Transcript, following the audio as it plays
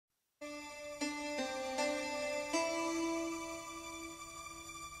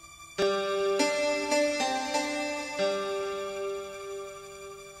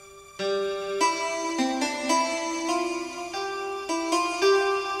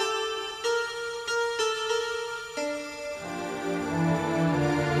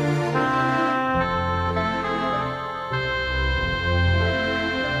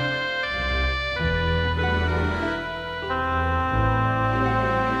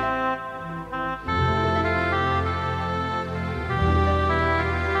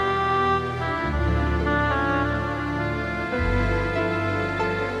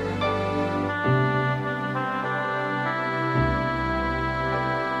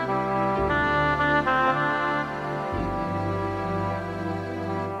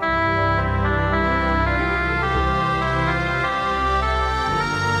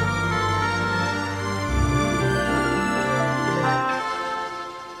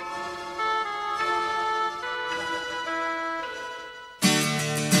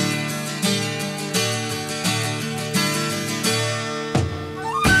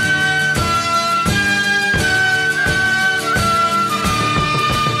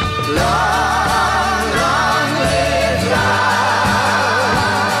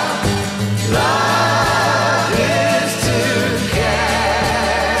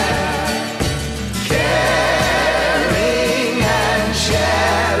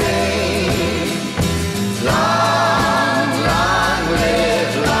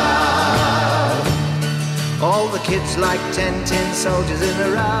like 10 tin soldiers in a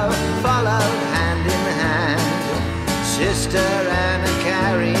row, followed hand in hand. Sister Anna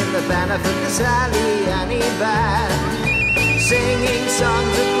carrying the banner for the Sally Annie band, singing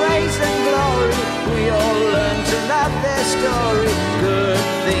songs of praise and glory. We all learn to love their story. Good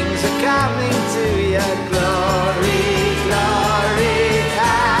things are coming to you. Glory, glory,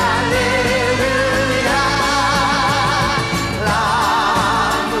 hallelujah.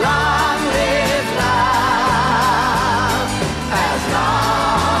 Long, long live love, as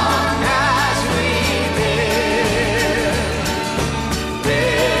long as we live.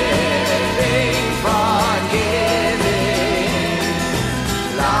 Living, forgiving.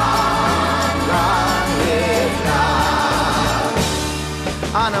 Long, long live love.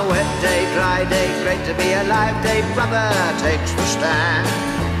 On a wet day, dry day, great to be alive day, brother takes the stand.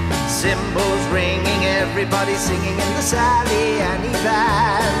 Cymbals ringing, everybody singing in the Sally Annie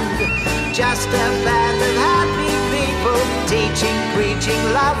band. Just a band of happy people, teaching, preaching,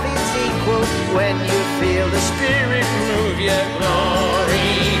 love is equal. When you feel the spirit move, yeah, glory,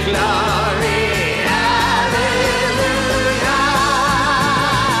 glory, hallelujah.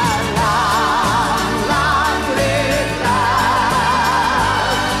 Long, long live love,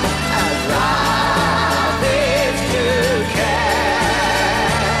 as love is to care,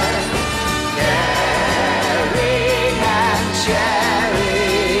 caring and sharing.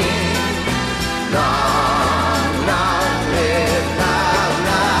 Long, long live love,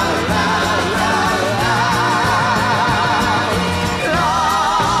 love, love, love, love.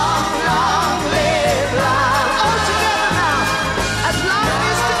 Long, long live love. All together now. As long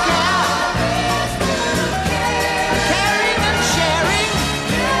as to care, caring and sharing.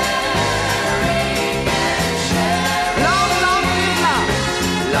 Long, long live love.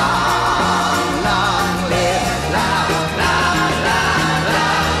 Long, long live love, love, love,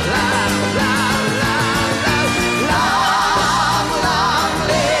 love, love, love, love, love. Long, long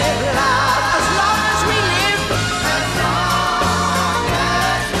live love. As long as we live. As long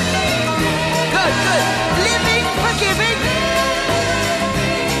as we live. Good, good. Living, forgiving.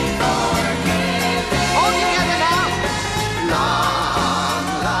 All together now. Long,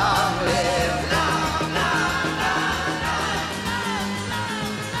 long live love, love,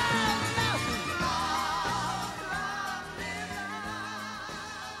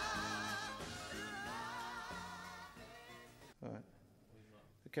 All right.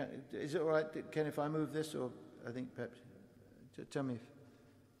 Is it all right, Ken, if I move this, or I think perhaps, tell me if...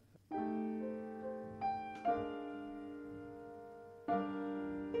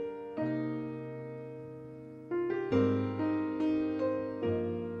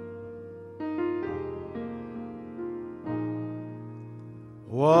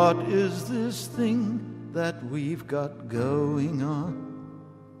 What is this thing that we've got going on?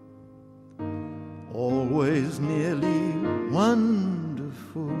 Always nearly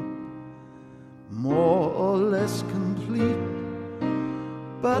wonderful, more or less complete.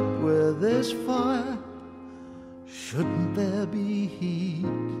 But where there's fire, shouldn't there be heat?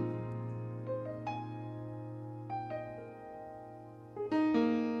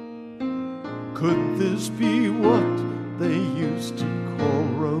 Could this be what they used to call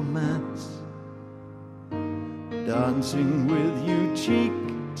romance? Dancing with you cheek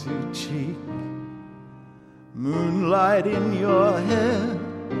to cheek, moonlight in your hair.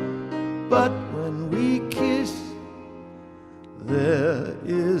 But when we kiss, there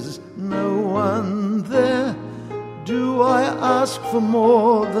is no one there. Do I ask for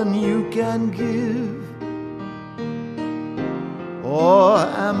more than you can give? Or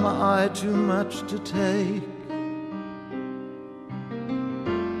am I too much to take?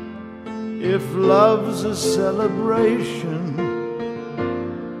 If love's a celebration,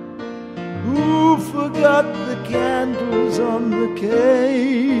 who forgot the candles on the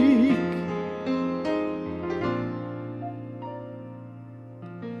cake?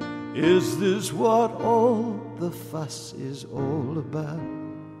 Is this what all the fuss is all about?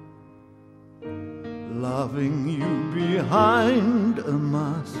 Loving you behind a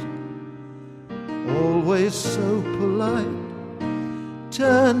mask, always so polite,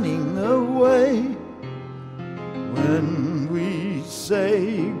 turning away when we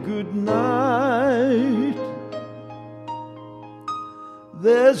say goodnight.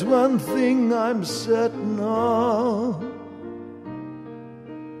 There's one thing I'm certain of,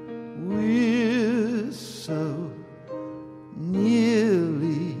 we're so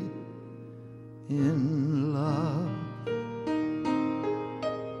nearly in love.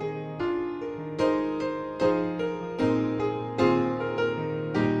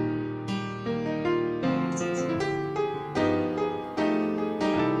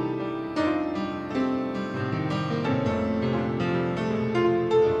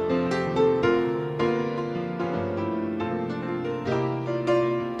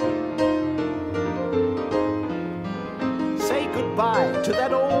 to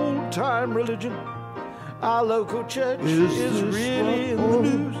that old-time religion. Our local church is really in the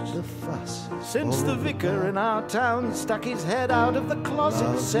news. The fuss Since the vicar in our town stuck his head out of the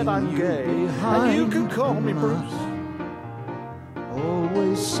closet, said I'm gay, and you can call me Bruce.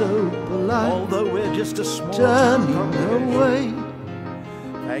 Always so polite, although we're just a small town turning away.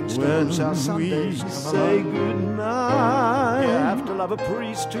 Thanks to When Bruce, our we Sundays come say along. goodnight, You have to love a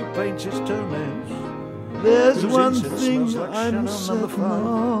priest who paints his toenails. there's whose one incense thing smells like I'm Chanel number certain 5.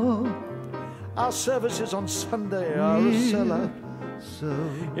 of. Our services on Sunday are a sellout. So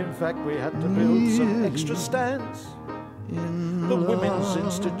In fact, we had to build some extra stands. in The Women's love.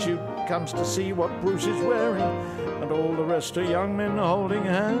 Institute comes to see what Bruce is wearing, and all the rest are young men holding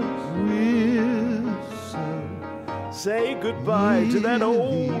hands. We're so Say goodbye to that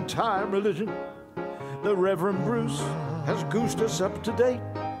old-time religion. The Reverend Bruce has goosed us up to date.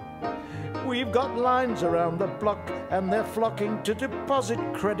 We've got lines around the block, and they're flocking to deposit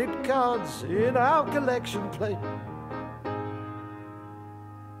credit cards in our collection plate.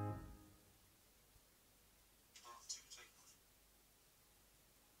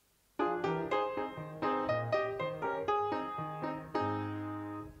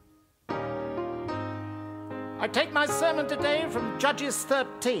 I take my sermon today from Judges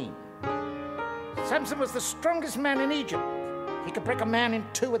 13. Samson was the strongest man in Egypt. He could break a man in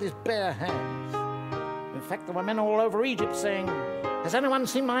two with his bare hands. In fact, there were men all over Egypt saying, "Has anyone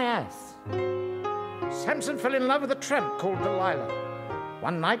seen my ass?" Samson fell in love with a tramp called Delilah.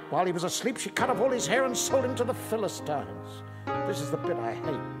 One night, while he was asleep, she cut off all his hair and sold him to the Philistines. This is the bit I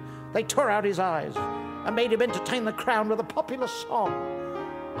hate. They tore out his eyes and made him entertain the crowd with a popular song,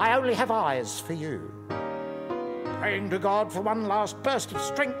 "I only have eyes for you." Praying to God for one last burst of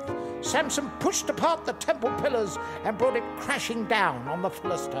strength, Samson pushed apart the temple pillars and brought it crashing down on the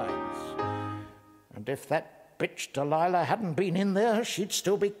Philistines. And if that bitch Delilah hadn't been in there, she'd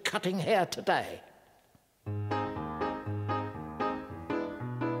still be cutting hair today.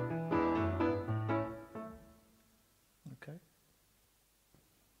 Okay.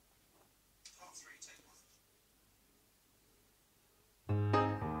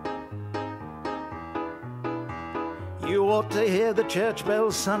 You ought to hear the church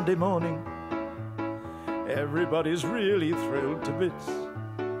bells Sunday morning. Everybody's really thrilled to bits.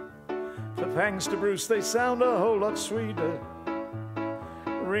 For thanks to Bruce, they sound a whole lot sweeter,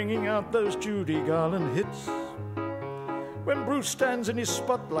 ringing out those Judy Garland hits. When Bruce stands in his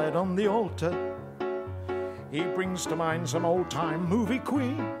spotlight on the altar, he brings to mind some old-time movie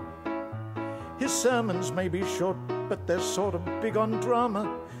queen. His sermons may be short, but they're sort of big on drama.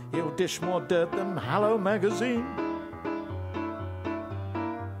 He'll dish more dirt than Hello magazine.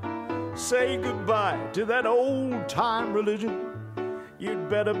 Say goodbye to that old-time religion. You'd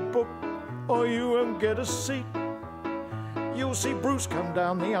better book or you won't get a seat. You'll see Bruce come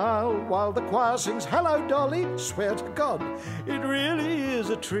down the aisle while the choir sings "Hello, Dolly." Swear to God, it really is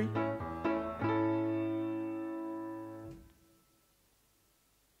a treat.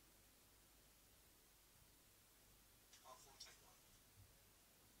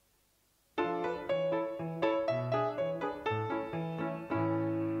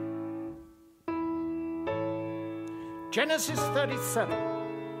 Genesis 37.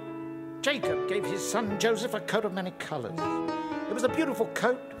 Jacob gave his son Joseph a coat of many colors. It was a beautiful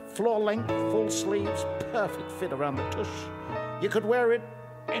coat, floor length, full sleeves, perfect fit around the tush. You could wear it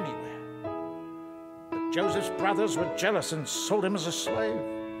anywhere. But Joseph's brothers were jealous and sold him as a slave.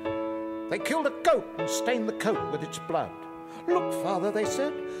 They killed a goat and stained the coat with its blood. "Look, father," they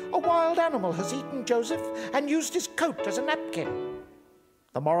said, "a wild animal has eaten Joseph and used his coat as a napkin."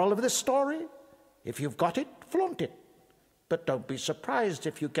 The moral of this story: if you've got it, flaunt it. But don't be surprised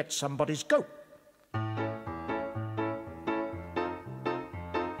if you get somebody's goat.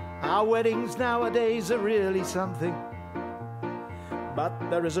 Our weddings nowadays are really something. But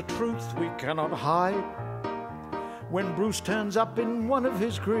there is a truth we cannot hide. When Bruce turns up in one of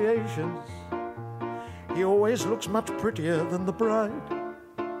his creations, he always looks much prettier than the bride.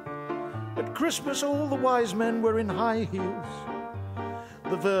 At Christmas, all the wise men were in high heels.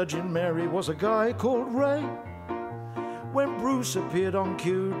 The Virgin Mary was a guy called Ray. When Bruce appeared on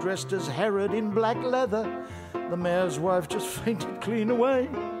cue, dressed as Herod in black leather, the mayor's wife just fainted clean away.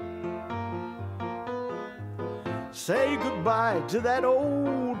 Say goodbye to that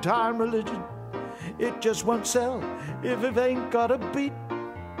old-time religion. It just won't sell if it ain't got a beat.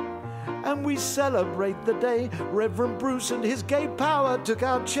 And we celebrate the day Reverend Bruce and his gay power took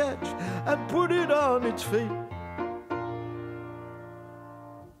our church and put it on its feet.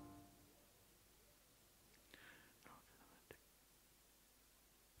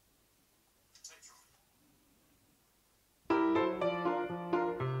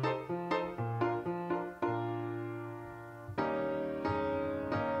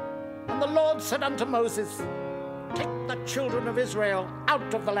 And the Lord said unto Moses, take the children of Israel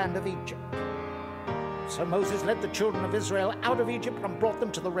out of the land of Egypt. So Moses led the children of Israel out of Egypt and brought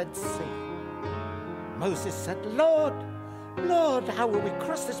them to the Red Sea. Moses said, Lord, Lord, how will we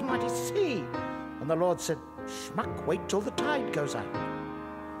cross this mighty sea? And the Lord said, Schmuck, wait till the tide goes out.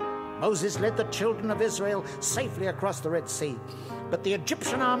 Moses led the children of Israel safely across the Red Sea, but the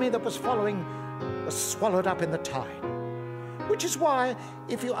Egyptian army that was following was swallowed up in the tide. Which is why,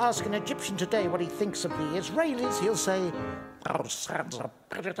 if you ask an Egyptian today what he thinks of the Israelis, he'll say, those sons of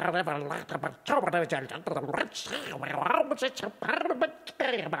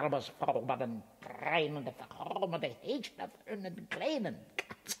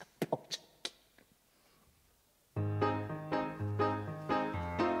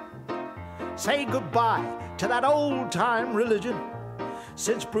say goodbye to that old-time religion.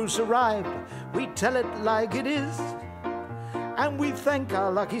 Since Bruce arrived, we tell it like it is. And we thank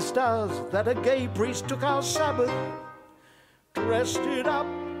our lucky stars that a gay priest took our Sabbath, dressed it up,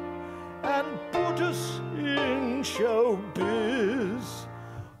 and put us in showbiz.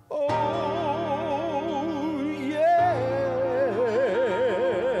 Oh.